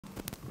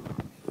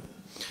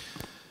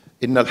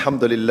إن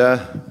الحمد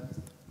لله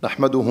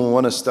نحمده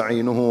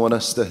ونستعينه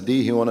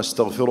ونستهديه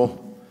ونستغفره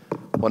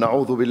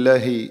ونعوذ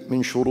بالله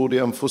من شرور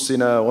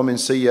أنفسنا ومن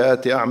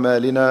سيئات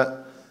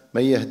أعمالنا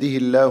من يهده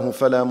الله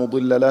فلا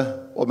مضل له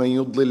ومن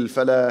يضلل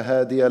فلا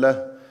هادي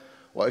له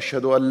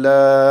وأشهد أن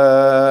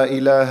لا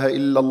إله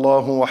إلا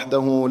الله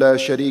وحده لا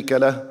شريك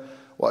له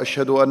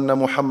وأشهد أن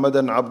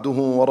محمدًا عبده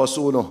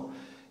ورسوله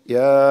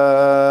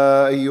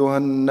يا أيها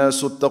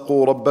الناس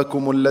اتقوا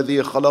ربكم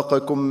الذي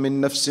خلقكم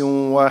من نفس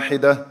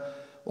واحدة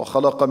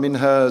وخلق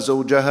منها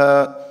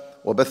زوجها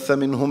وبث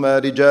منهما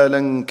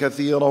رجالا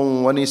كثيرا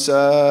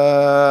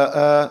ونساء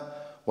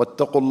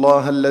واتقوا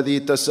الله الذي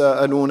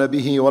تساءلون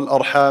به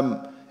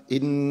والأرحام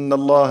إن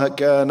الله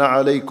كان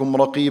عليكم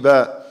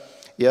رقيبا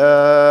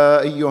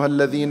يا أيها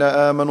الذين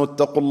آمنوا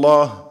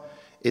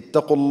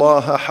اتقوا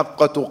الله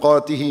حق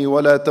تقاته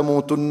ولا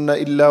تموتن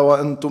إلا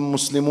وأنتم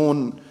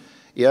مسلمون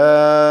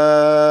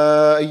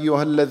يا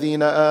أيها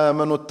الذين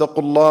آمنوا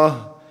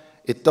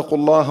اتقوا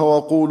الله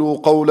وقولوا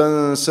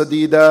قولا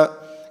سديدا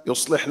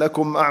يصلح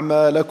لكم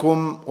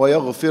أعمالكم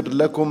ويغفر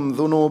لكم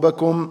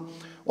ذنوبكم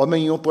ومن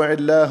يطع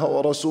الله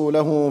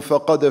ورسوله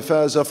فقد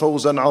فاز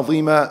فوزا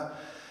عظيما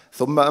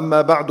ثم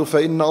أما بعد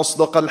فإن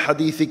أصدق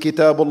الحديث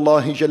كتاب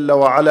الله جل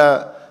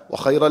وعلا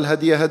وخير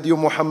الهدي هدي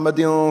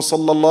محمد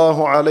صلى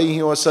الله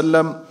عليه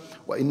وسلم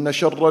وإن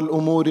شر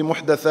الأمور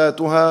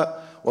محدثاتها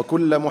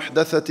وكل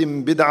محدثة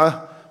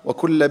بدعة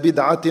وكل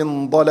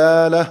بدعة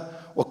ضلالة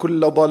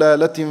وكل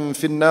ضلالة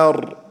في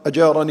النار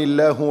أجارني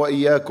الله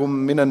وإياكم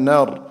من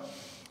النار.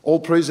 All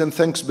praise and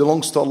thanks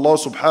belongs to Allah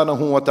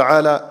subhanahu wa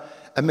ta'ala,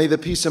 and may the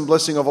peace and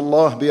blessing of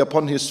Allah be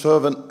upon His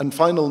fervent and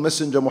final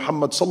messenger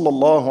Muhammad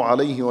sallallahu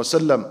alayhi wa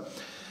sallam.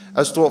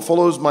 As to what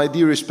follows, my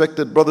dear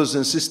respected brothers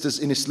and sisters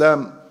in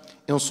Islam,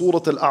 in Surah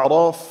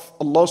Al-A'raf,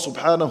 Allah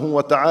subhanahu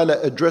wa ta'ala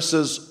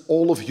addresses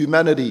all of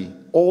humanity,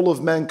 all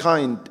of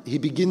mankind. He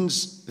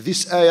begins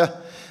this ayah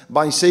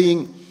by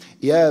saying,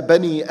 يا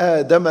بني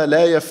آدم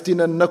لا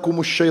يفتننكم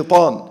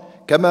الشيطان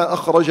كما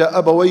أخرج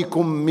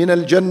أبويكم من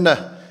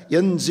الجنة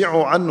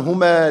ينزع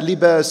عنهما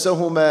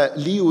لباسهما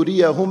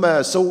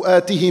ليريهما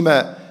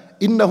سوآتهما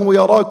إنه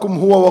يراكم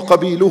هو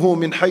وقبيله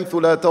من حيث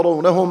لا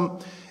ترونهم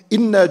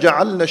إنا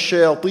جعلنا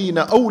الشياطين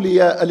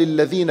أولياء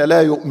للذين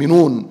لا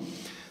يؤمنون.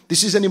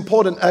 This is an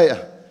important ayah.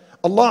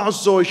 Allah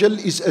Azza wa Jal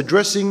is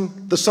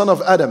addressing the son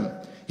of Adam.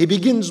 He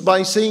begins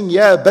by saying,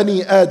 Ya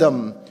Bani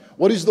Adam.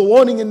 What is the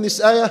warning in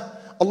this ayah?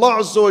 Allah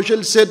Azza wa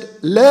Jal said,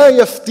 لا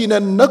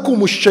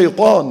يفتننكم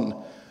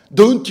الشيطان.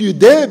 Don't you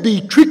dare be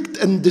tricked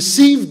and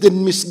deceived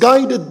and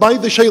misguided by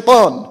the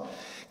shaitan.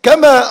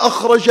 كما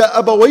أخرج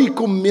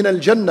أبويكم من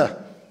الجنة.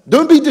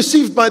 Don't be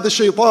deceived by the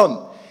shaitan.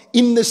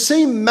 In the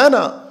same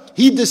manner,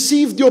 he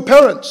deceived your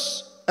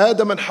parents,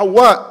 Adam and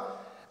Hawa.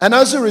 And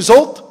as a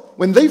result,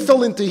 when they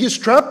fell into his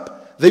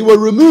trap, they were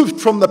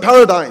removed from the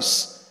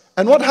paradise.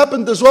 And what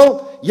happened as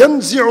well?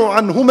 ينزع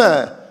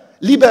عنهما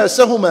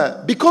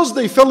libasahuma. Because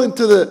they fell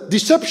into the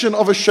deception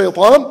of a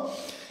shaitan,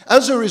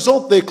 as a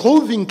result their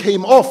clothing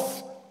came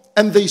off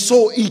and they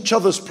saw each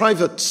other's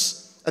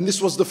privates. And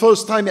this was the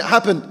first time it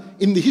happened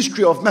in the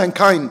history of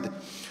mankind.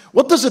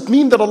 What does it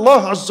mean that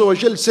Allah Azza wa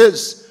Jal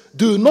says,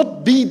 do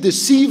not be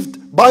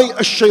deceived by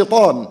a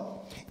shaitan?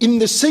 In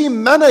the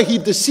same manner he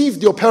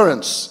deceived your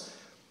parents.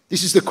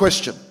 This is the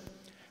question.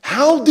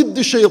 How did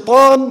the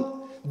shaitan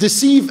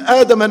deceive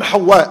Adam and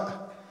Hawa?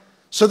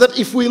 So that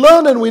if we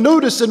learn and we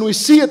notice and we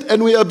see it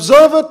and we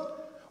observe it,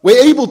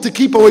 we're able to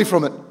keep away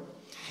from it.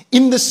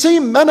 In the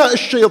same manner as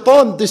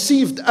shaitan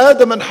deceived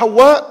Adam and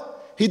Hawa,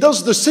 he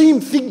does the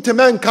same thing to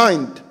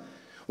mankind.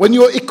 When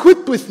you're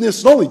equipped with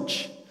this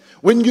knowledge,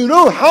 when you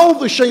know how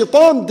the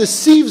shaitan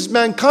deceives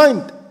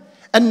mankind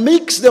and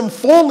makes them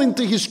fall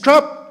into his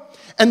trap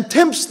and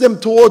tempts them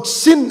towards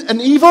sin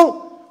and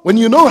evil, when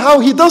you know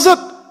how he does it,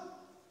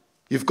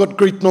 you've got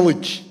great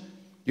knowledge.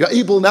 You're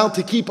able now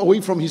to keep away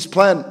from his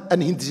plan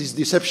and his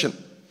deception.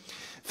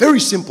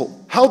 Very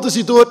simple. How does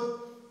he do it?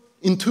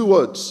 In two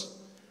words.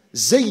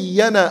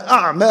 زَيَّنَ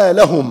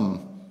أَعْمَالَهُمْ.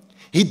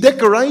 He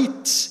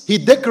decorates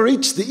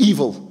the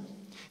evil.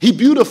 He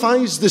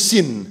beautifies the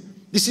sin.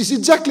 This is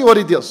exactly what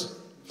he does.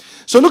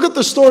 So look at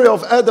the story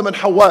of Adam and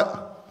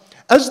Hawa.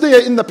 As they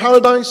are in the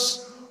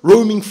paradise,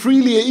 roaming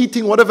freely,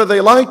 eating whatever they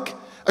like,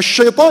 a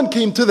shaitan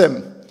came to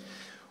them.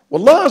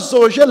 Allah Azza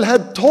wa Jal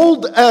had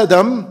told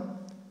Adam,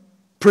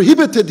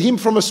 prohibited him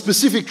from a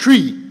specific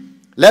tree.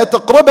 لا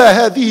تقربا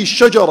هذه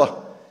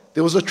الشجرة.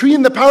 There was a tree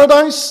in the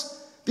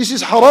paradise. This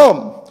is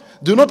haram.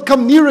 Do not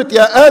come near it,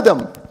 ya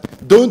Adam.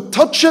 Don't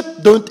touch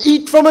it. Don't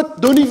eat from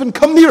it. Don't even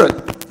come near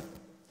it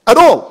at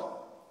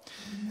all.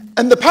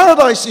 And the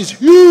paradise is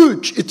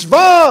huge. It's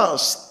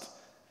vast.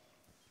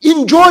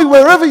 Enjoy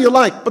wherever you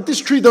like, but this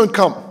tree don't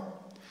come.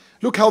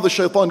 Look how the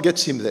shaitan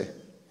gets him there.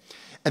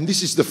 And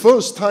this is the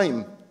first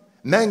time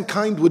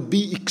mankind would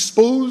be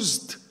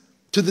exposed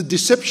to the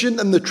deception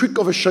and the trick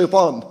of a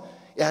shaitan.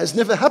 It has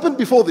never happened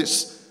before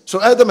this.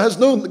 So Adam has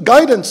no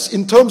guidance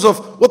in terms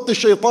of what the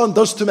shaitan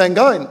does to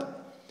mankind.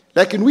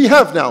 Like we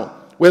have now.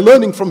 We're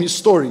learning from his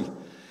story.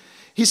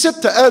 He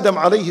said to Adam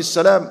alayhi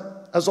salam,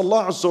 as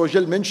Allah Azza wa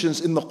Jal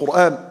mentions in the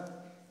Quran,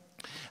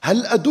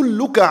 هل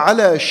أدلك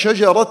على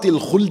شجرة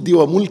الخلد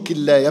وملك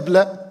لا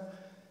يبلى?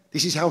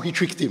 This is how he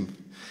tricked him.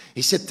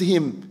 He said to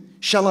him,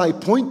 shall I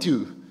point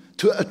you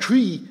to a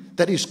tree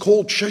that is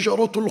called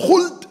Shajaratul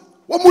Khuld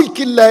wa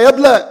Mulkin La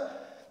Yabla?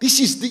 This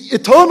is the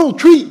eternal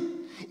tree.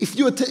 If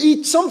you were to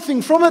eat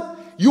something from it,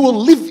 you will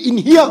live in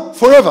here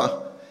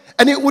forever.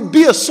 And it would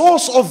be a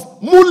source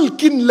of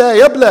Mulkin La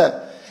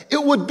Yabla.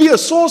 It would be a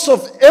source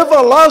of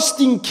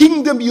everlasting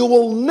kingdom. You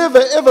will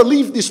never ever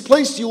leave this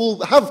place. You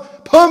will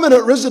have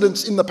permanent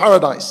residence in the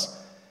paradise.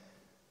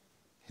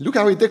 Look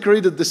how he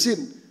decorated the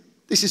sin.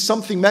 This is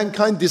something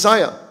mankind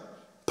desire.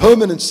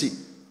 Permanency.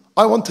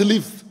 I want to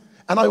live,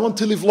 and I want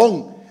to live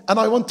long, and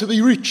I want to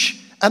be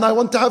rich, and I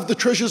want to have the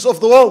treasures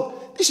of the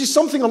world. This is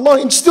something Allah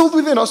instilled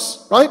within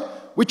us, right?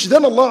 Which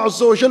then Allah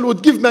Azza wa Jalla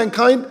would give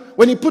mankind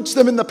when He puts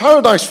them in the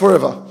paradise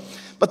forever.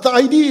 But the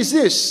idea is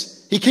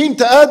this. He came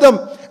to Adam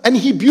and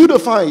He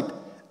beautified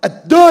a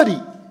dirty,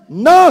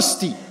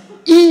 nasty,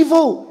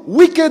 evil,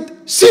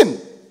 wicked sin.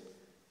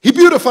 He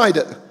beautified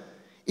it.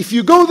 If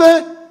you go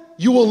there,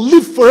 you will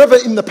live forever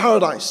in the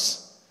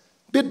paradise.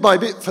 Bit by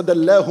bit,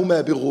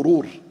 فَدَلَّاهُمَا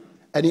بِغُرُورٍ.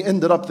 And he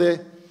ended up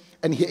there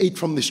and he ate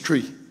from this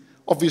tree.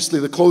 Obviously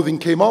the clothing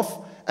came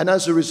off, and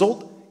as a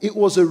result, it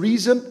was a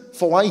reason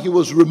for why he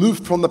was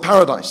removed from the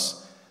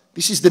paradise.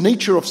 This is the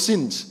nature of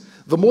sins.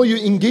 The more you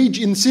engage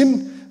in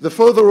sin, the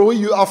further away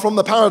you are from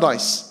the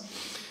paradise.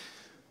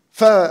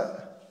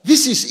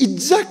 This is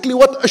exactly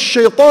what a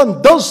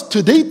shaitan does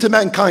today to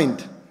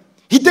mankind.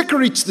 He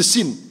decorates the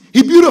sin.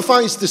 He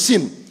beautifies the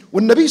sin.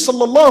 When Nabi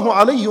sallallahu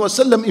alayhi wa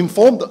sallam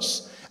informed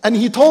us, and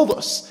he told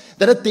us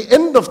that at the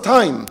end of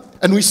time,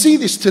 and we see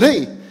this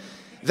today,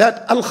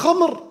 that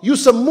al-khamr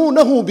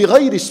yusammunahu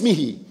bighayri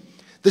ismihi.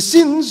 The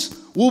sins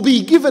will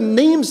be given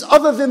names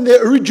other than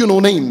their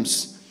original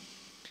names.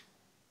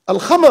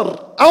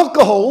 Al-khamr,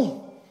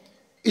 alcohol,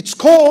 it's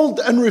called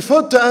and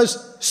referred to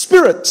as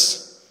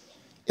spirits.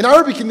 In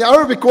Arabic, in the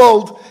Arabic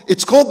world,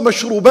 it's called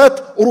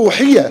mashrubat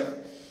ruhiyya.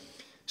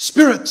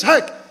 Spirits,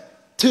 heck,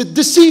 to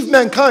deceive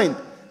mankind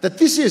that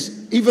this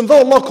is, even though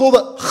Allah called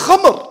it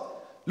khamr.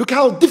 Look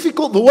how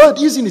difficult the word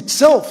is in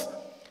itself.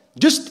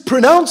 Just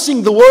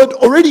pronouncing the word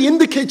already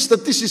indicates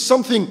that this is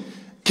something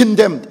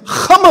condemned.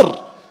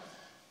 Khamr.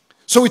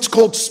 So it's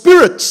called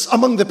spirits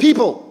among the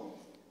people.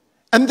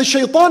 And the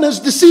shaitan has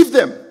deceived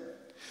them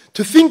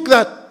to think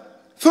that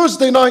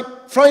Thursday night,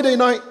 Friday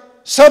night,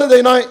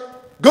 Saturday night,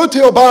 go to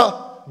your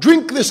bar,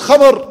 drink this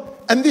khamr,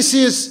 and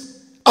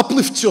this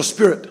uplifts your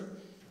spirit.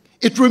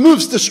 It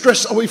removes the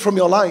stress away from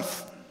your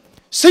life.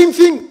 Same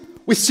thing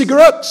with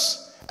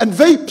cigarettes and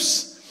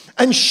vapes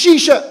and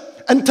shisha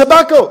and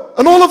tobacco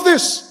and all of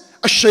this.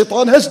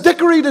 Ash-shaytan has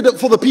decorated it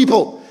for the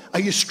people. Are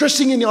you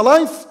stressing in your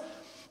life?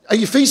 Are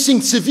you facing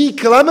severe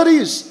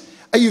calamities?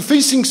 Are you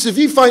facing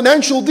severe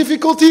financial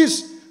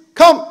difficulties?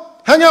 Come,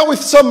 hang out with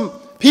some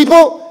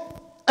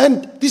people,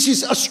 and this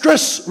is a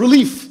stress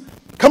relief.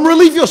 Come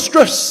relieve your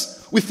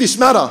stress with this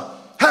matter.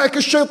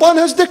 Ash-shaytan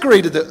has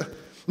decorated it.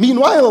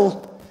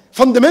 Meanwhile,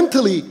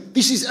 fundamentally,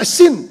 this is a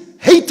sin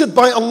hated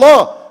by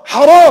Allah,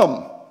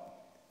 haram.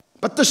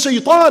 But the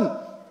shaitan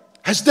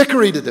has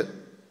decorated it.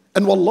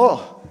 And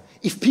wallah,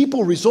 if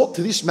people resort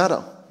to this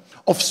matter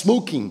of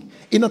smoking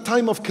in a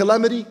time of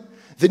calamity,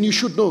 then you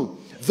should know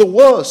the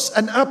worst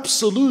and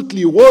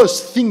absolutely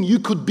worst thing you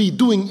could be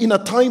doing in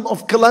a time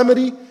of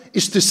calamity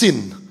is to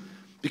sin.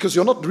 Because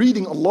you're not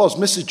reading Allah's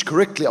message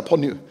correctly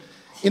upon you.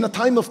 In a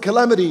time of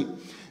calamity,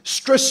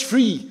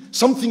 stress-free,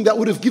 something that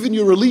would have given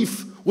you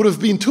relief would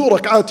have been 2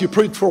 rak'at you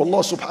prayed for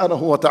Allah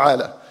subhanahu wa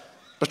ta'ala.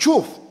 But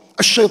shuf,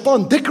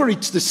 ash-shaytan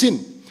decorates the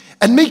sin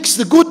and makes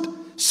the good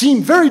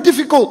seem very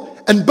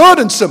difficult and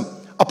burdensome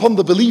upon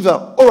the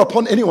believer or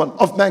upon anyone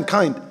of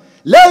mankind.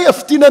 لا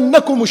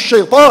يفتننكم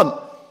الشيطان.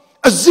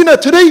 Az-zina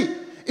today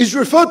is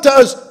referred to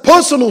as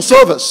personal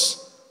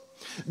service.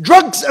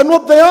 Drugs and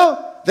what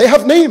they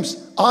have names.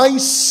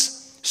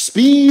 Ice,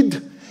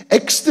 speed,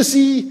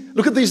 ecstasy.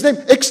 Look at these names.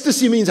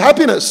 Ecstasy means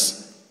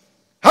happiness.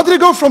 How did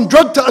it go from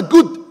drug to a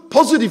good,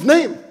 positive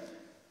name?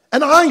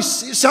 And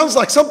ice, it sounds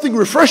like something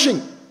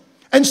refreshing.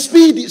 And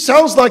speed, it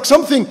sounds like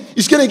something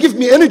is going to give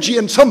me energy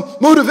and some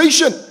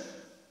motivation.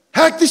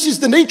 Heck, this is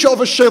the nature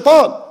of a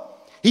shaitan.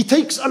 He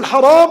takes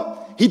al-haram,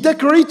 he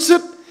decorates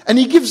it, and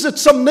he gives it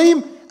some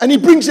name, and he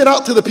brings it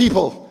out to the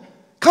people.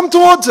 Come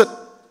towards it.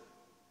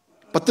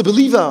 But the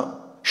believer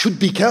should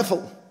be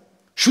careful,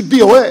 should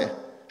be aware,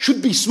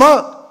 should be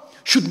smart,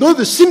 should know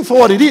the sin for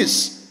what it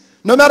is.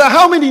 No matter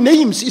how many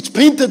names it's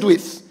painted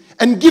with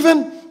and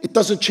given, it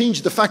doesn't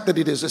change the fact that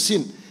it is a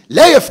sin.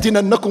 لا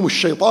يفتننكم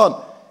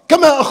الشيطان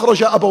كما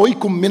أخرج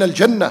أبويكم من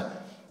الجنة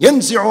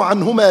ينزع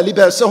عنهما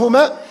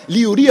لباسهما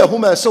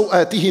ليريهما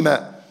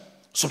سوآتهما.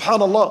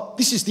 Subhanallah,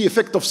 this is the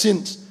effect of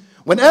sins.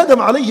 When Adam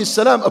alayhi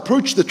salam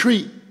approached the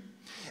tree,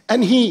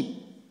 and he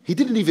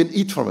didn't even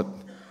eat from it.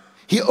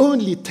 He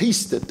only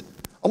tasted.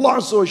 Allah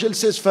Azza wa Jal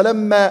says,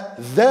 فَلَمَّا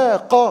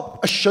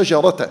ذَاقَ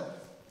الشَّجَرَةَ.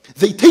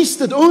 They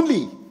tasted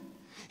only.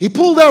 He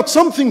pulled out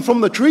something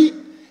from the tree,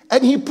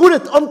 and he put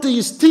it onto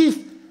his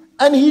teeth,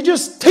 and he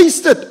just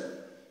tasted.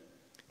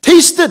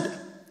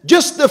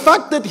 Just the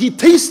fact that he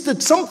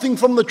tasted something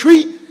from the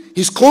tree,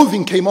 his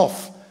clothing came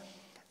off.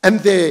 And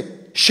their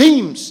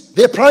shames,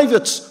 their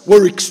privates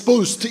were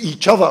exposed to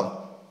each other.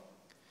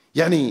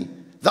 Yani,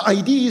 the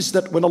idea is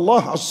that when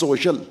Allah Azza wa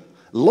Jal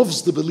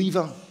loves the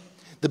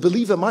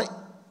believer might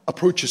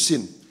approach a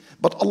sin.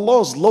 But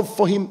Allah's love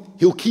for him,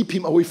 He'll keep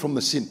him away from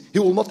the sin. He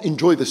will not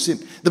enjoy the sin.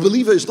 The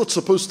believer is not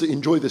supposed to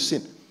enjoy the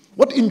sin.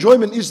 What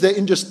enjoyment is there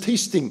in just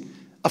tasting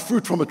a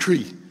fruit from a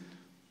tree?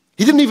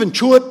 He didn't even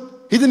chew it.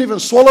 He didn't even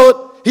swallow it.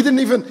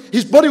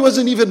 His body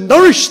wasn't even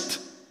nourished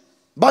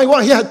by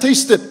what he had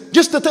tasted.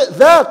 Just the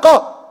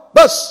dhaqa,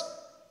 bas.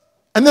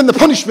 And then the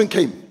punishment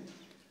came.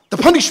 The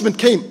punishment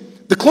came.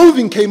 The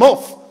clothing came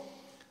off.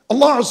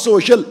 Allah Azza wa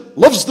Jal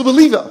loves the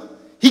believer.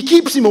 He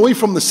keeps him away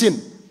from the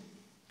sin.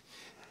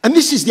 And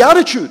this is the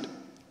attitude.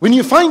 When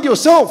you find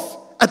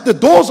yourself at the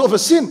doors of a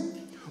sin,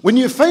 when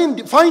you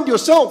find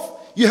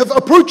yourself, you have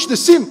approached the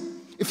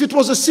sin. If it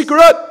was a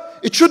cigarette,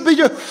 it should be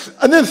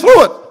and then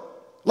throw it.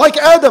 Like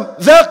Adam,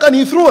 dhaq, and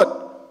he threw it.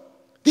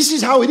 This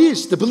is how it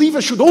is. The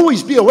believer should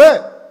always be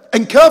aware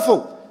and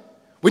careful.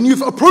 When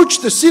you've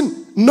approached the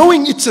sin,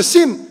 knowing it's a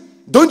sin,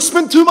 don't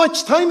spend too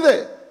much time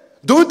there.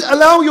 Don't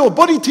allow your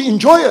body to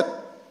enjoy it.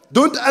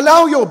 Don't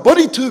allow your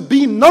body to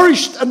be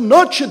nourished and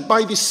nurtured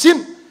by this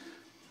sin.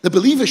 The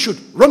believer should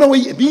run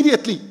away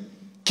immediately.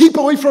 Keep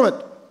away from it.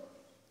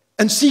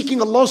 And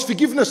seeking Allah's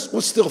forgiveness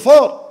was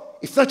istighfar.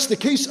 If that's the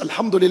case,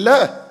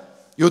 alhamdulillah,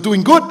 you're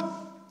doing good.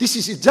 This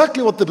is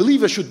exactly what the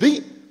believer should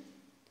be.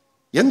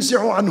 يَنْزِعُ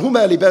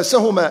عَنْهُمَا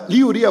لِبَاسَهُمَا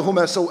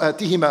لِيُرِيَهُمَا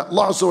سَوْآتِهِمَا.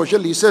 Allah Azza wa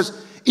Jalla, He says,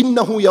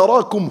 إِنَّهُ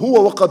يَرَاكُمْ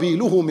هُوَ وَقَبِيلُهُ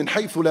مِنْ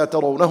حَيْثُ لَا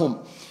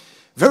تَرَوْنَهُمْ.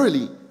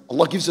 Verily,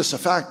 Allah gives us a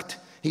fact.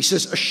 He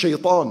says,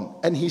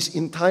 Ash-Shaytan and his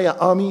entire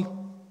army,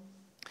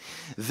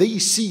 they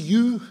see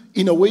you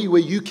in a way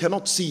where you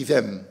cannot see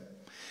them.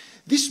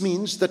 This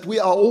means that we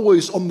are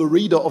always on the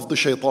radar of the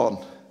shaitan.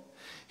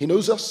 He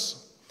knows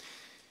us.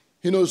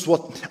 He knows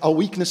what our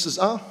weaknesses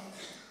are.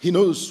 He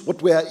knows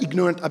what we are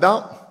ignorant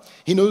about.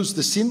 He knows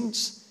the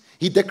sins.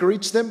 He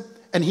decorates them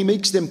and he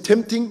makes them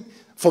tempting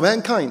for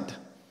mankind.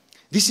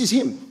 This is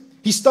him.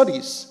 He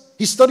studies.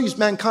 He studies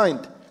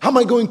mankind. How am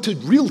I going to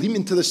reel him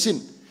into the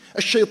sin?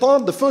 A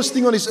shaitan, the first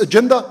thing on his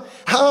agenda,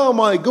 how am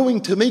I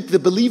going to make the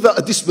believer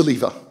a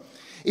disbeliever?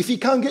 If he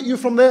can't get you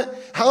from there,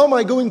 how am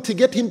I going to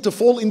get him to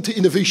fall into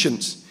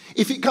innovations?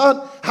 If he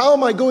can't, how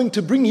am I going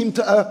to bring him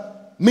to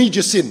a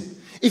major sin?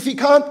 If he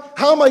can't,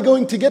 how am I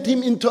going to get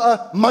him into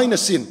a minor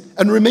sin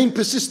and remain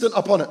persistent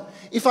upon it?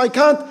 If I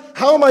can't,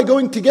 how am I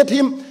going to get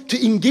him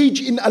to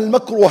engage in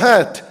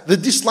al-makruhat, the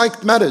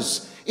disliked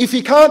matters? If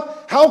he can't,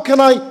 how can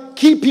I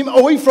keep him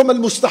away from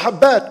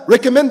al-mustahabbat,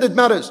 recommended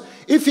matters?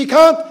 If he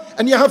can't,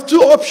 and you have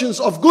two options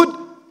of good,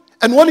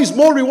 and one is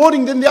more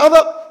rewarding than the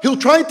other, he'll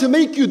try to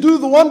make you do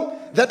the one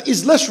that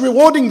is less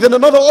rewarding than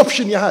another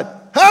option you had.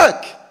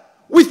 Heck,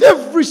 with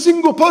every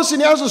single person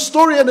he has a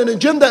story and an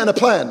agenda and a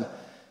plan.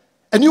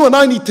 And you and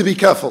I need to be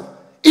careful.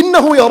 إِنَّهُ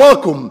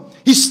يَرَاكُمْ.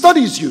 He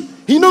studies you.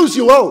 He knows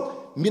you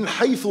well. مِنْ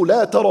حَيْثُ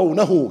لَا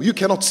تَرَوْنَهُ. You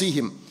cannot see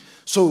him.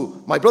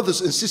 So, my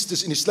brothers and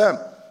sisters in Islam,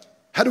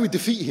 how do we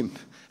defeat him?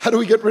 How do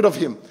we get rid of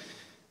him?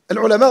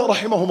 Al-ulama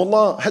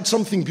rahimahumullah had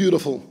something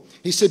beautiful.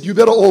 He said, you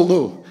better all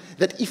know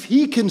that if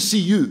he can see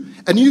you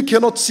and you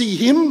cannot see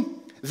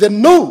him,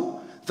 then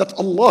know that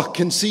Allah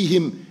can see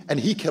him and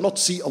he cannot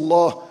see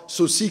Allah.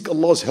 So seek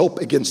Allah's help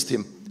against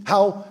him.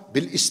 How?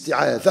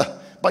 Bil-isti'adha.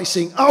 By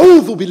saying,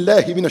 أعوذ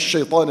بالله من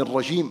الشيطان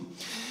الرجيم.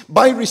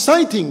 By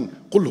reciting,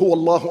 قل هو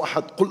الله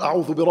أحد, قل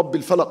أعوذ برب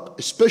الفلق,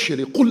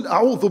 especially قل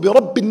أعوذ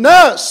برب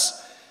الناس,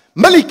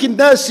 ملك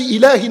الناس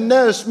إله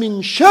الناس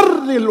من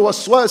شر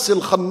الوسواس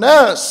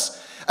الخناس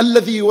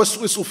الذي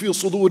يوسوس في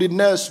صدور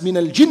الناس من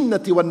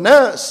الجنة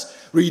والناس.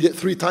 Read it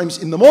 3 times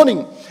in the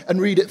morning,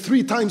 and read it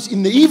 3 times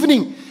in the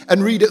evening,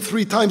 and read it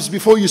 3 times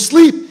before you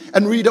sleep,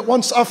 and read it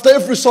once after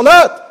every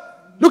salat.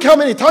 Look how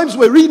many times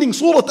we're reading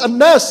Surah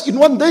An-Nas in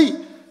one day.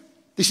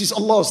 This is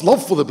Allah's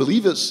love for the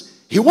believers.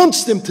 He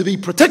wants them to be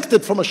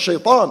protected from a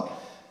shaitan.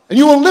 And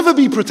you will never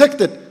be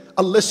protected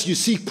unless you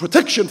seek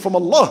protection from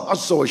Allah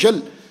Azza wa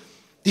Jal.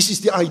 This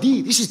is the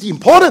idea. This is the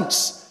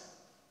importance.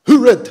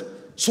 Who read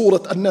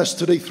Surah An-Nas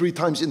today 3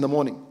 times in the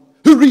morning?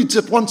 Who reads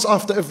it once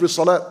after every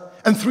salat?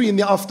 And 3 in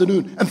the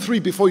afternoon, and 3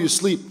 before you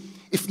sleep?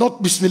 If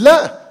not,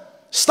 Bismillah,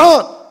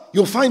 start.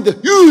 You'll find the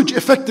huge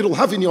effect it will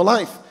have in your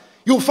life.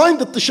 You'll find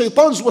that the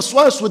shaitan's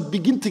waswas would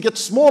begin to get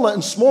smaller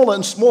and smaller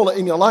and smaller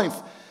in your life.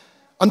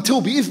 Until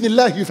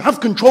bi'ithnillah, you have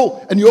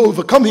control and you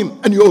overcome him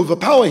and you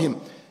overpower him.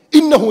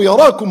 إِنَّهُ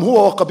يَرَاكُمْ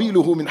هُوَ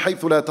وَقَبِيلُهُ مِنْ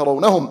حَيْثُ لَا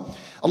تَرَوْنَهُمْ.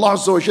 Allah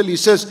Azza wa Jalla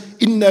says,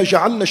 إِنَّا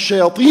جَعَلْنَا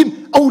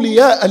الشَّيَاطِينَ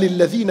أَوْلِيَاءَ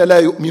لِلَّذِينَ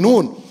لَا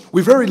يُؤْمِنُونَ.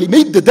 We verily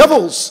made the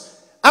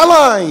devils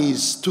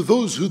allies to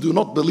those who do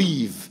not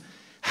believe.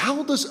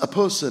 How does a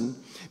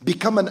person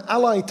become an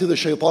ally to the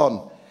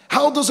shaitan?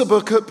 How does a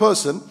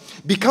person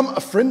become a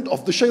friend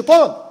of the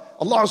shaitan?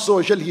 Allah Azza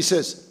wa Jalla, He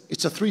says,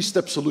 it's a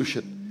 3-step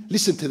solution.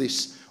 Listen to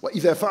this.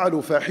 وَإِذَا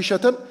فَعَلُوا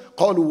فَاحِشَةً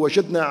قَالُوا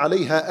وَجَدْنَا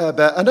عَلَيْهَا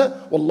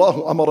آبَاءَنَا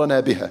وَاللَّهُ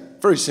أَمَرَنَا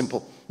بِهَا. Very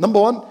simple. Number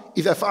 1,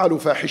 إِذَا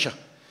فَعَلُوا فَاحِشَةً.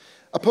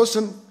 A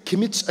person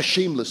commits a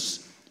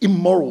shameless,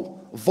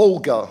 immoral,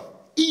 vulgar,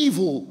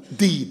 evil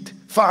deed.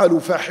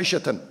 فَعَلُوا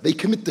فَاحِشَةً. They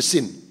commit the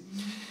sin.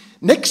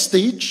 Next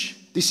stage,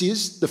 this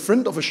is the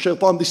friend of a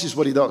shaitan, this is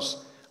what he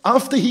does.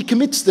 After he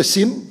commits the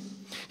sin,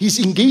 he's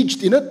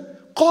engaged in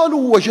it.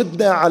 قَالُوا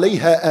وَجَدْنَا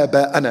عَلَيْهَا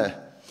آبَاءَنَا.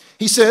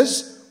 He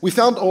says, we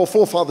found our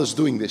forefathers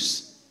doing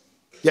this.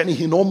 Yani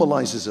he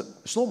normalizes it.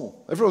 It's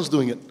normal. Everyone's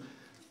doing it.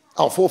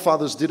 Our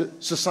forefathers did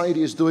it.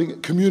 Society is doing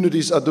it.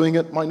 Communities are doing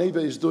it. My neighbor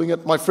is doing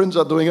it. My friends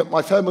are doing it.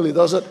 My family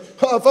does it.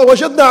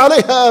 فَوَجَدْنَا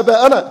عَلَيْهَا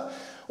آبَاءَنَا.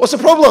 What's the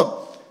problem?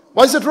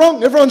 Why is it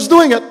wrong? Everyone's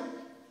doing it.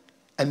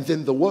 And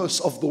then the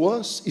worst of the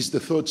worst is the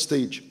third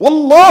stage.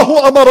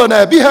 وَاللَّهُ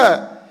أَمَرَنَا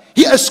بِهَا.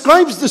 He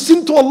ascribes the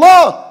sin to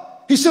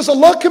Allah. He says,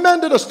 Allah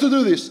commanded us to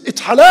do this.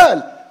 It's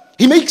halal.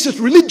 He makes it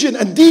religion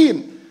and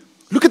deen.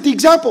 Look at the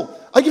example.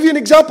 I give you an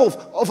example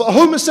of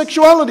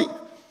homosexuality.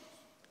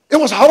 It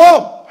was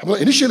haram. Well,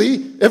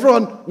 initially,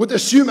 everyone would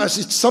assume as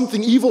it's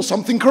something evil,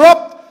 something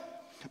corrupt.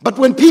 But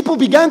when people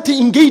began to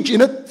engage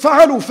in it,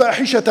 فَعَلُوا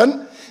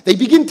فَاحِشَةً, they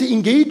begin to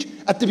engage.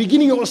 At the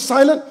beginning it was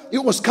silent, it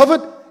was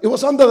covered, it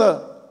was under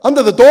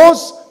the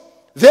doors.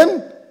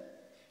 Then,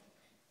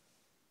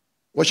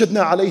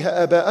 وَجَدْنَا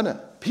عَلَيْهَا آبَاءَنَا.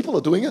 People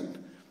are doing it.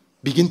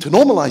 Begin to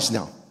normalize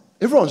now.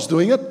 Everyone's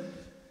doing it.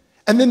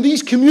 And then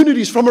these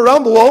communities from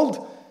around the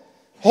world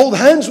hold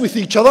hands with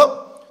each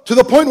other to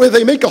the point where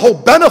they make a whole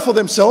banner for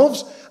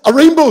themselves, a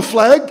rainbow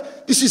flag.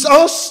 This is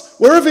us.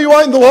 Wherever you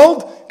are in the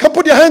world, come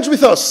put your hands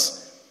with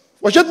us.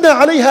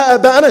 وَجَدْنَا عَلَيْهَا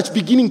آبَاءَنَا. It's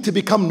beginning to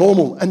become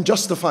normal and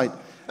justified.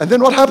 And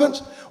then what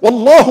happens?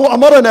 وَاللَّهُ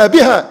أَمَرَنَا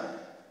بِهَا.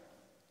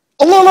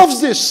 Allah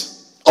loves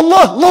this.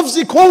 Allah loves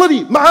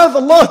equality. Ma'adh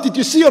Allah. Did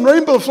you see on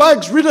rainbow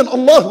flags written,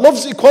 Allah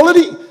loves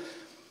equality?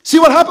 See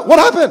what happened? What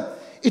happened?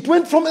 It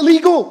went from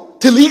illegal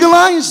to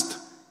legalized.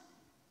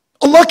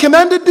 Allah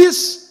commanded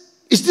this.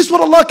 Is this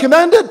what Allah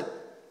commanded?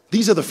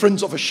 These are the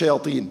friends of a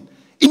shayateen.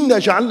 إِنَّا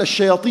جَعَلْنَا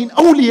الشَّيَاطِينَ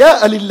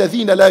أَوْلِيَاءَ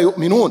لِلَّذِينَ لَا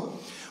يُؤْمِنُونَ.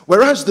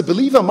 Whereas the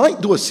believer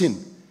might do a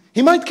sin.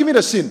 He might commit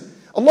a sin.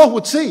 Allah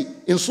would say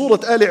in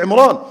Surah Ali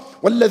Imran,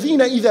 وَالَّذِينَ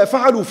إِذَا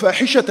فَعَلُوا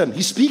فَاحِشَةً.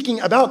 He's speaking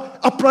about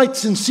upright,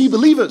 sincere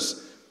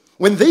believers.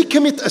 When they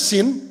commit a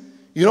sin,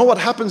 you know what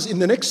happens in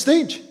the next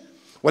stage?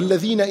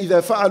 وَالَّذِينَ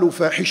إِذَا فَعَلُوا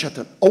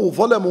فَاحِشَةً أَوْ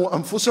ظَلَمُوا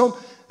أَنفُسَهُمْ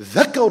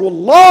ذَكَرُوا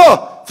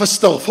اللَّهَ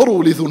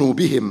فَاسْتَغْفَرُوا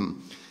لِذُنُوبِهِمْ.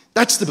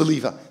 That's the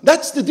believer.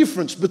 That's the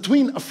difference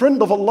between a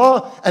friend of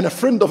Allah and a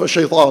friend of a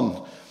shaitan.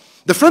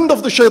 The friend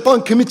of the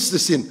shaitan commits the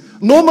sin,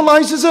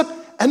 normalizes it,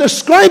 and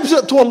ascribes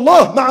it to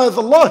Allah. Ma'adh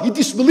Allah. He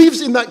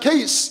disbelieves in that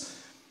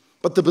case.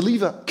 But the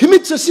believer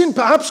commits a sin,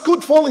 perhaps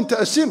could fall into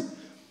a sin.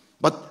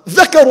 But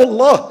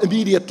dhakarullah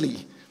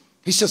immediately.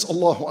 He says,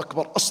 Allahu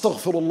Akbar,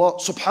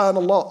 astaghfirullah,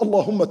 subhanallah,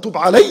 Allahumma tub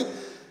alay,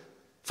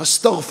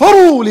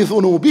 fastaghfaru li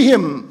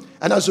dhunubihim.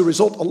 And as a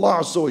result,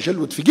 Allah Azza wa Jal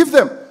would forgive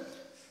them.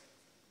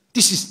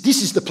 This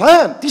is the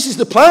plan. This is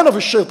the plan of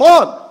a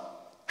shaitan.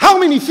 How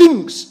many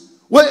things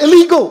were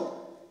illegal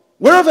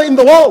wherever in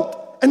the world,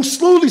 and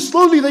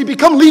slowly they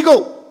become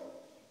legal.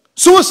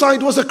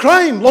 Suicide was a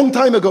crime long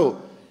time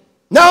ago.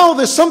 Now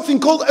there's something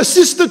called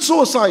assisted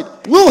suicide.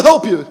 We'll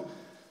help you.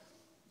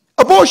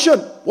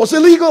 Abortion was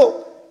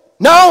illegal.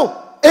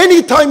 Now,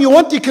 anytime you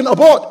want, you can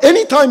abort.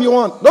 Anytime you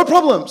want. No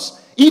problems.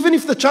 Even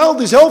if the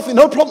child is healthy,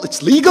 no problem.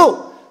 It's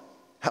legal.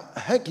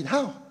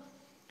 How?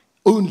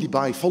 Only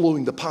by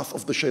following the path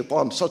of the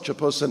shaitan, such a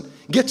person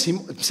gets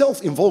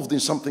himself involved in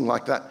something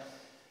like that.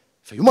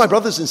 For you, my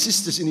brothers and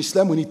sisters in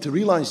Islam, we need to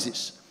realize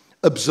this.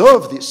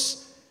 Observe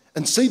this.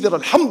 And say that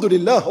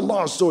Alhamdulillah,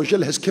 Allah Azza wa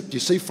Jal has kept you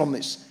safe from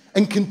this.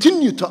 And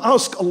continue to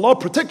ask Allah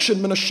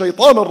protection min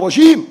ash-shaytan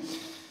al-rajim.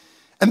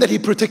 And that He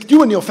protect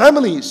you and your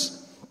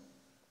families.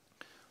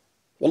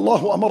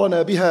 Wallahu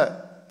amarana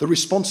biha. The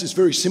response is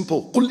very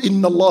simple. قُلْ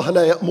إِنَّ اللَّهَ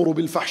لَا يَأْمُرُ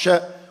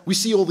بِالْفَحْشَاءِ. We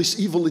see all this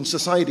evil in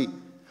society.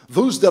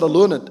 Those that are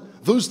learned,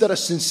 those that are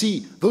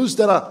sincere, those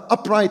that are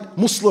upright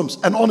Muslims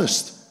and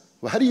honest.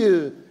 Well, how do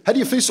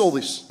you face all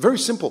this? Very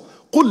simple.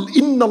 قُلْ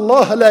إِنَّ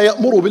اللَّهَ لَا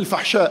يَأْمُرُ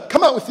بِالْفَحْشَاءِ.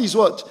 Come out with these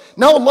words.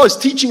 Now Allah is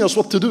teaching us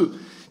what to do.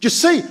 Just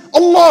say,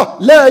 Allah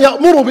la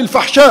ya'muru bil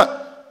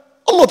fahsha.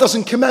 Allah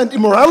doesn't command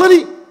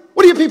immorality.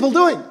 What are you people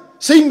doing?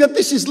 Saying that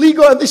this is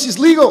legal and this is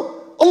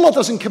legal. Allah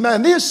doesn't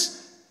command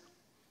this.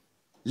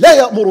 La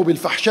ya'muru bil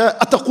fahsha.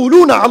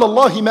 Ataquluna ala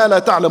Allahi ma la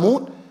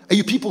ta'lamun. Are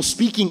you people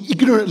speaking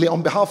ignorantly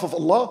on behalf of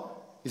Allah?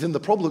 Then the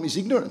problem is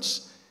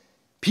ignorance.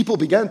 People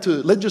began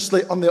to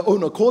legislate on their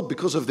own accord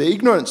because of their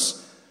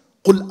ignorance.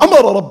 قُلْ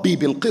أَمَرَ رَبِّي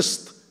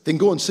بِالْقِسْطِ. Then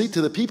go and say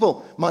to the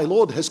people, my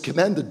Lord has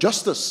commanded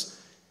justice.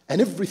 And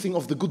everything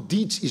of the good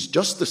deeds is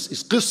justice,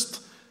 is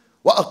qist.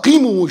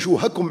 وَأَقِيمُوا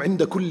وُجُوهَكُمْ عِنْدَ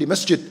كُلِّ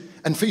مَسْجِدٍ.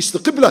 And face the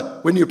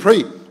qibla when you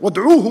pray.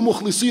 وَادْعُوهُ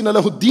مُخْلِصِينَ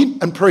لَهُ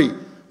الدِّينَ. And pray.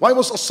 Why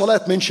was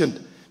as-salat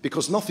mentioned?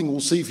 Because nothing will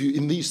save you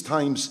in these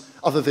times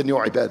other than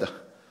your ibadah.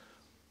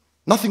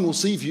 Nothing will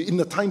save you in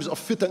the times of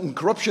fitna and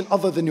corruption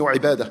other than your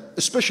ibadah,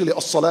 especially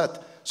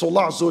as-salat. So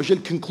Allah Azza wa Jal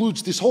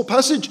concludes this whole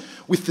passage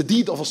with the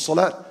deed of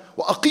as-salat.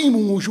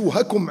 وَأَقِيمُوا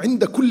وُجُوهَكُمْ عِنْدَ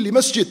كُلِّ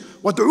مَسْجِدٍ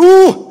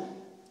وَادْعُوهُ.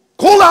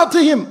 Call out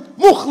to Him,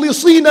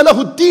 مُخْلِصِينَ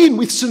لَهُ الدِّينَ,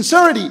 with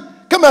sincerity.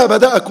 كَمَا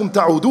بَدَأَكُمْ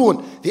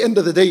تَعُودُونَ. The end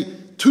of the day,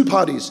 two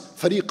parties,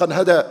 فَرِيقًا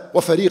هَدَى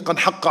وَفَرِيقًا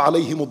حَقَّ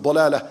عَلَيْهِمُ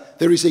الضَّلَالَةِ.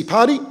 There is a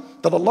party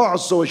that Allah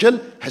Azza wa Jal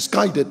has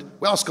guided.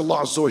 We ask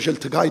Allah Azza wa Jal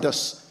to guide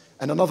us.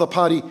 And another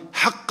party,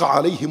 حَقَّ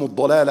عَلَيْهِمُ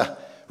الضَّلَالَةِ,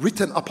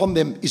 written upon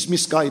them is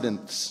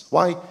misguidance.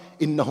 Why?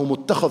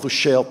 إِنَّهُمُ اتَّخَذُوا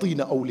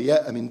الشَّيَاطِينَ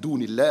أَوْلِيَاءَ مِن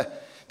دُونِ اللَّهِ,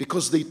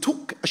 because they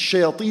took a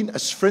shayateen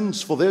as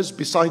friends for theirs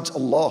besides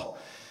Allah.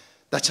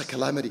 That's a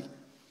calamity.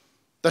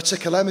 That's a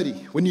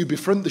calamity when you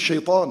befriend the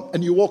shaitan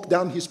and you walk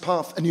down his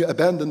path and you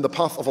abandon the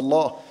path of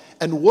Allah.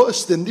 And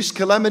worse than this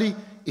calamity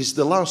is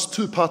the last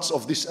two parts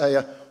of this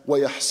ayah,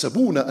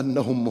 وَيَحْسَبُونَ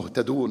أَنَّهُمْ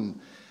مُهْتَدُونَ.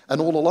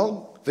 And all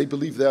along, they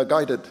believe they are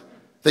guided.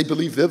 They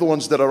believe they're the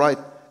ones that are right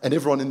and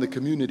everyone in the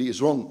community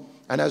is wrong.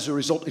 And as a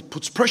result, it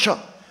puts pressure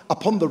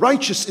upon the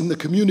righteous in the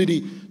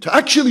community to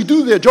actually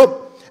do their job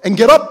and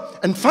get up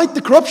and fight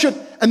the corruption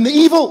and the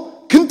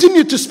evil.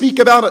 Continue to speak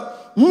about it.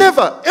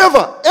 Never,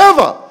 ever,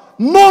 ever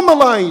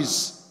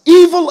normalize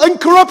evil and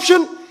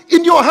corruption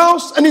in your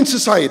house and in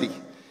society.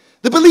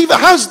 The believer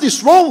has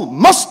this role,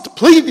 must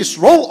play this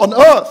role on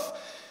earth.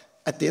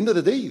 At the end of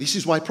the day, this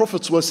is why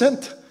prophets were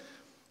sent.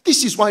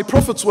 This is why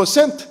prophets were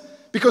sent.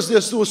 Because there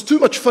was too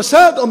much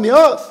fasad on the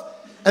earth.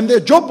 And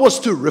their job was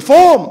to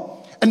reform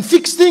and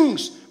fix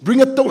things.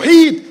 Bring a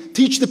tawheed.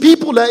 Teach the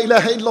people la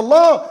ilaha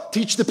illallah.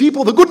 Teach the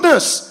people the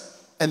goodness.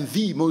 And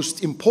the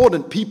most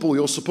important people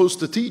you're supposed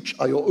to teach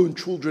are your own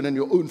children and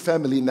your own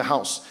family in the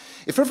house.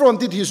 If everyone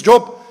did his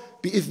job,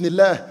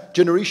 bi'idhnillah,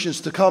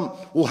 generations to come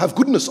will have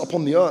goodness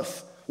upon the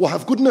earth. Will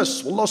have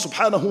goodness. Allah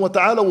subhanahu wa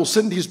ta'ala will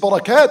send his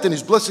barakat and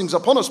his blessings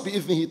upon us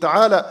bi'idhnihi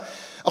ta'ala.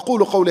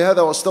 أقول قولي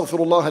هذا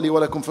وأستغفر الله لي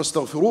ولكم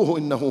فاستغفروه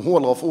إنه هو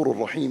الغفور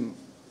الرحيم.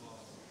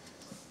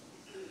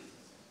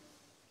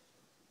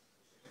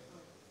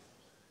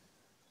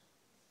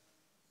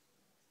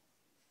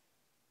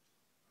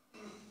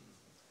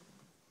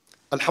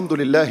 الحمد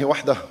لله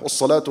وحده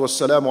والصلاة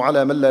والسلام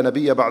على من لا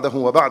نبي بعده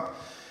وبعد.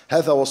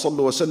 هذا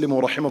وصلوا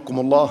وسلموا رحمكم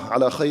الله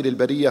على خير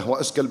البرية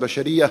وأزكى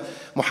البشرية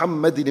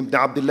محمد بن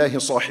عبد الله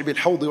صاحب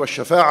الحوض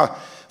والشفاعة.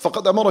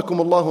 فقد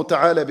أمركم الله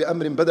تعالى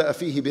بأمر بدأ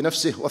فيه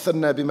بنفسه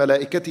وثنى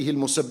بملائكته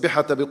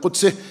المسبحة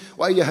بقدسه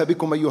وأيها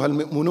بكم أيها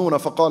المؤمنون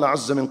فقال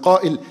عز من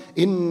قائل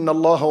إن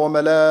الله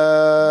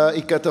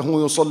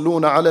وملائكته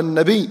يصلون على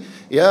النبي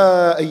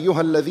يا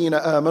أيها الذين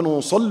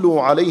آمنوا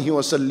صلوا عليه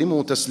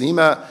وسلموا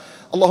تسليما.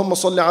 اللهم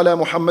صل على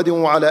محمد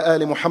وعلى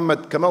آل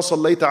محمد كما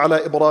صليت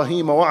على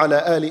إبراهيم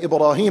وعلى آل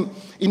إبراهيم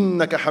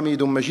إنك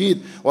حميد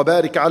مجيد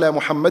وبارك على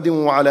محمد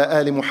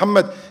وعلى آل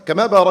محمد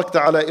كما باركت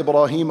على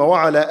إبراهيم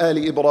وعلى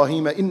آل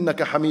إبراهيم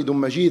إنك حميد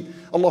مجيد.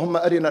 اللهم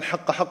أرنا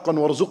الحق حقا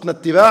وارزقنا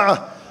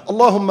اتباعه.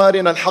 اللهم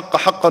أرنا الحق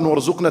حقا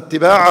وارزقنا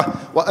اتباعه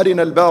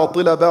وأرنا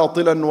الباطل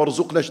باطلا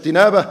وارزقنا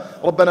اجتنابه.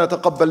 ربنا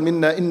تقبل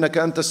منا إنك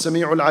أنت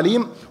السميع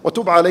العليم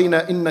وتب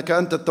علينا إنك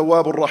أنت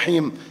التواب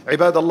الرحيم.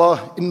 عباد الله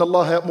إن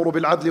الله يأمر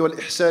بالعدل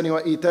والإحسان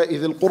وإيتاء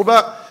ذي القربى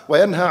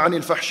وينهى عن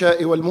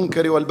الفحشاء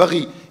والمنكر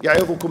والبغي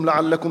يعظكم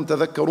لعلكم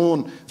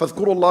تذكرون.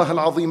 فاذكروا الله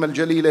العظيم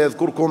الجليل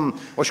يذكركم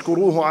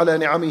واشكروه على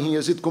نعمه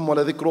يزدكم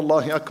ولذكر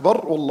الله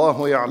أكبر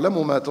والله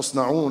يعلم ما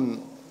تصنعون.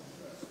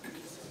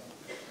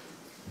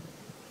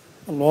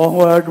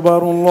 الله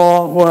أكبر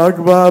الله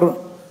أكبر.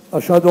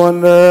 أشهد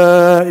أن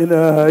لا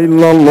إله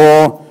إلا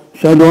الله.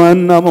 أشهد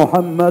أن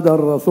محمدا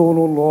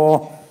رسول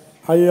الله.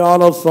 حي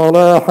على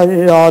الصلاة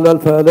حي على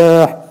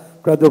الفلاح.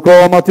 قد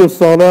قامت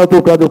الصلاة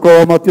قد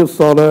قامت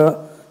الصلاة.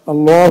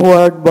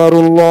 الله أكبر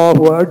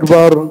الله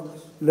أكبر.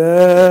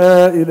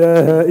 لا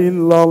إله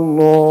إلا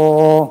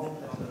الله.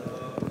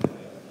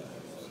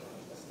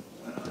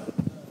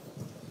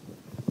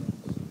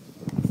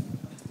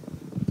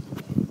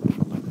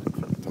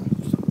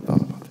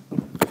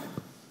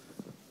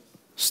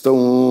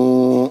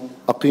 استووا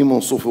أقيموا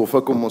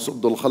صفوفكم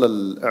وسدوا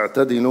الخلل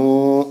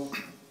اعتدلوا.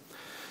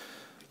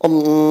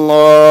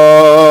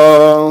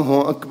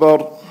 الله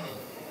أكبر.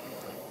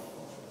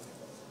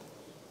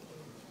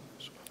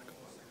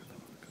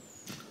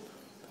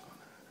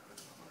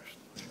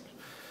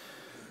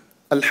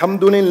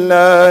 الحمد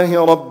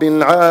لله رب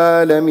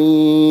العالمين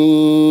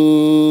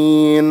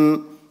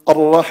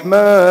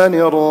الرحمن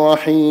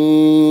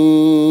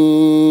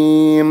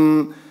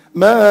الرحيم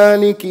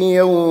مالك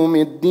يوم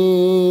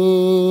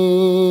الدين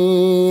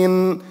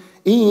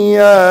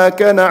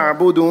إياك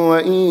نعبد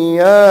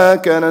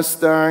وإياك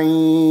نستعين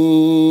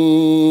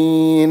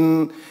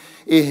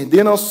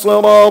اهدنا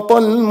الصراط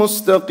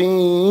المستقيم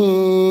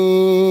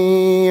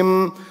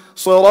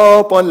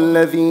صراط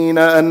الذين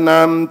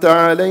أنعمت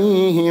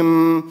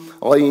عليهم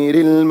غير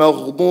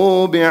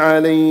المغضوب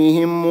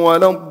عليهم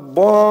ولا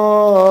الضالين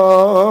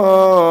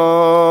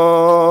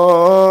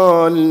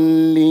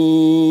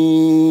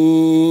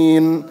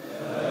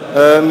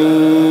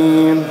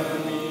آمين.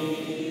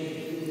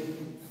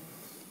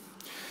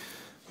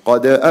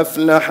 قد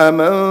أفلح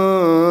من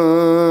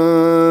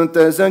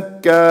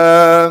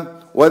تزكى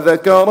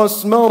وذكر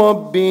اسم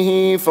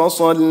ربه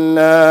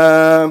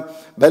فصلى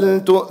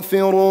بل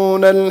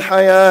تؤثرون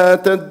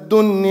الحياة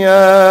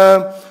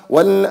الدنيا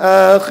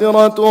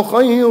والآخرة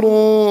خير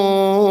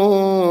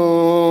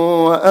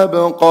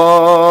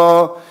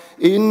وأبقى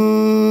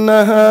إن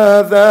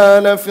هذا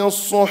لفي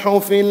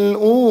الصحف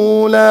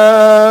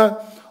الأولى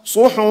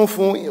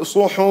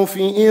صحف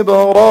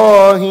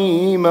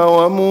إبراهيم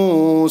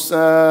وموسى.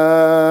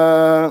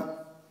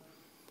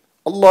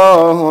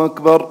 الله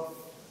أكبر.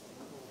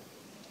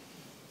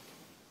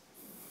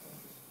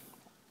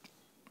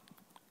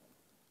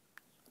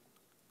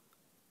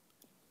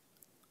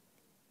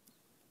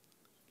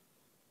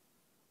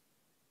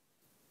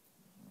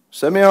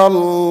 سمع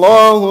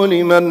الله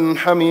لمن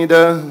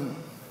حمده.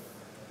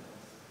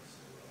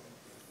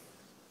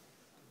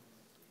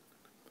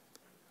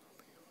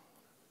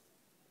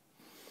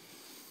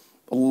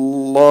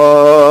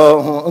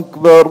 الله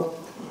أكبر.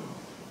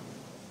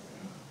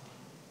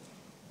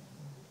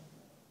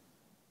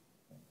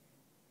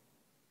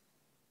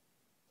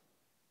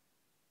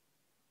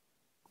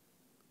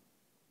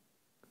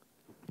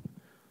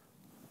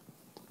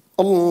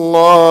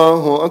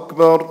 الله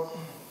أكبر.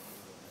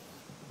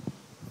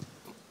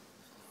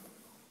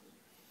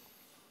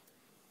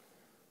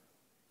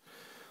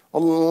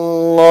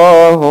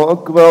 الله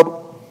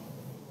أكبر.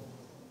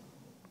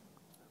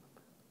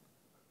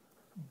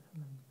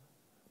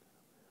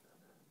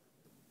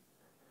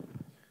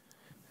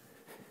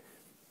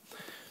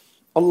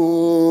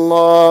 الله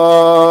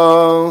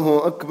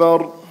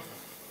أكبر.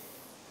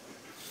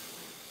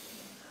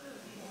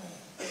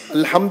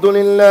 الحمد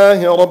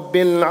لله رب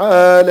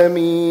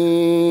العالمين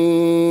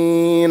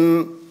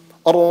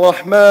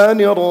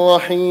الرحمن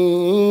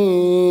الرحيم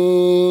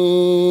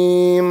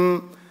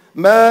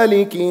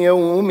مالك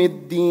يوم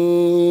الدين.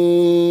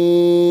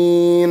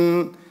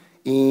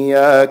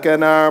 إياك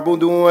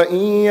نعبد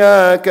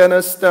وإياك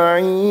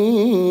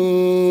نستعين.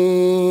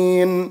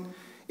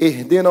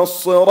 اهدنا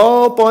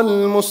الصراط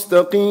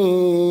المستقيم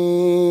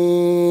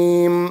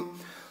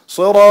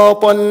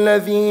صراط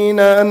الذين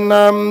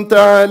أنعمت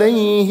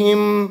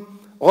عليهم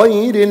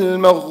غير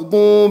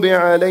المغضوب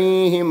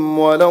عليهم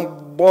ولا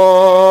الضالين.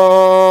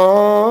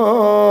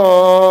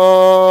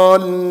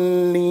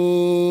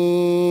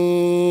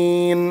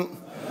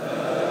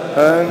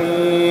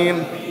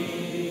 آمين.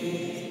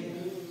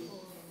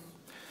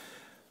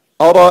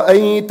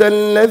 أرأيت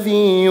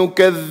الذي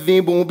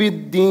يكذب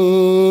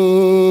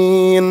بالدين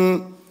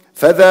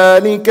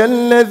فذلك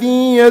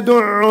الذي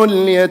يدع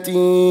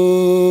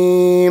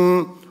اليتيم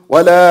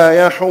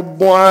ولا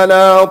يحض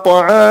على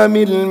طعام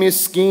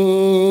المسكين.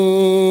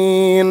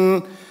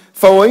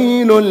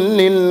 فويل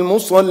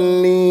للمصلين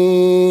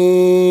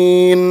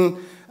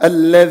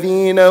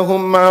الذين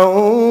هم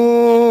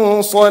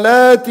عن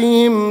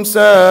صلاتهم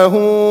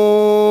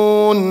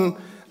ساهون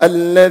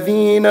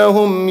الذين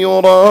هم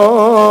يراءون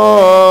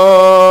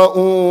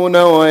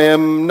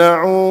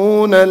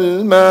ويمنعون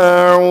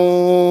الماعون.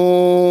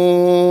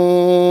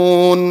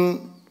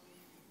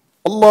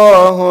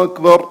 الله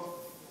أكبر.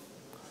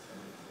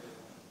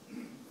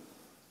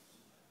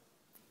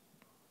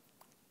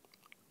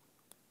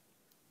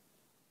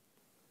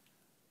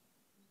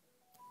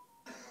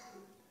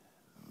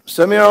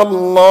 سمع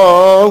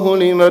الله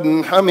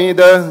لمن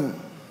حمده.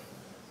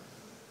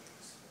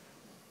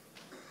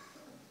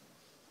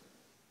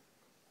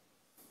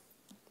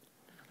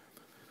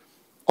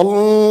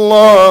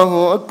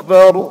 الله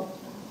أكبر.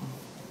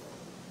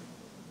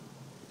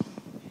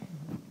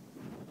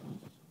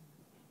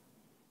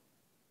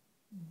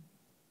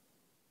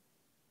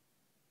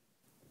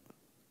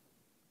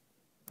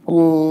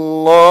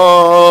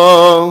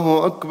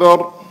 الله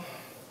أكبر.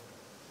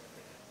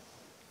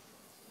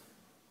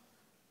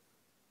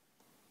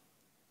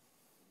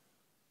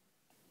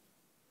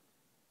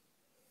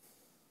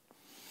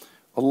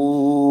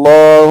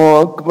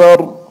 الله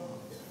أكبر.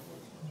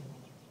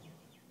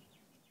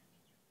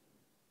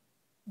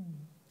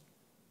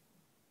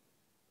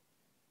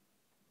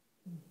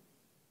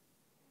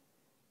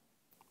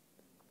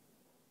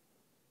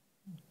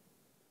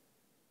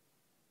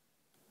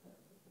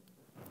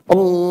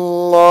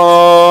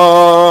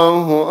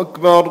 الله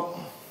أكبر.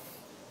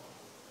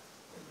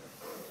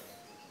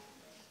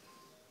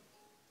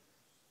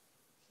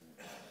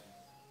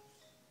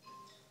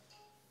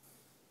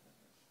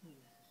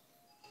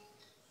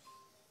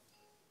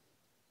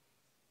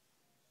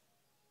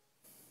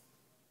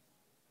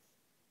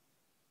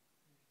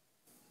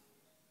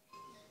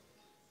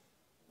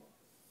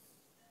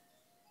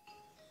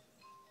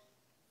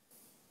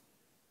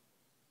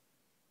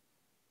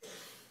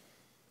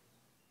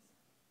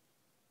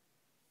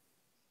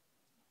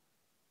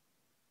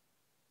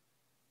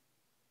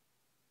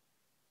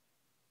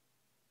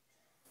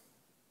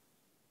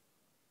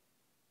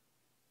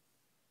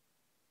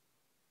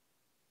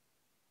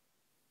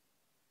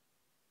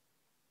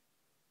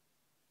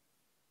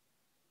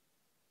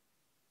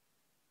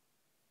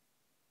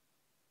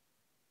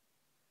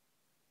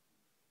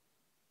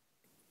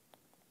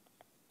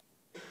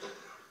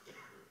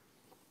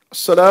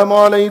 السلام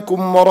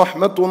عليكم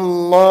ورحمة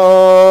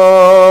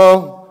الله.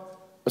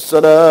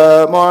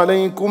 السلام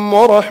عليكم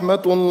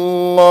ورحمة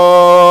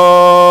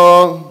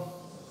الله.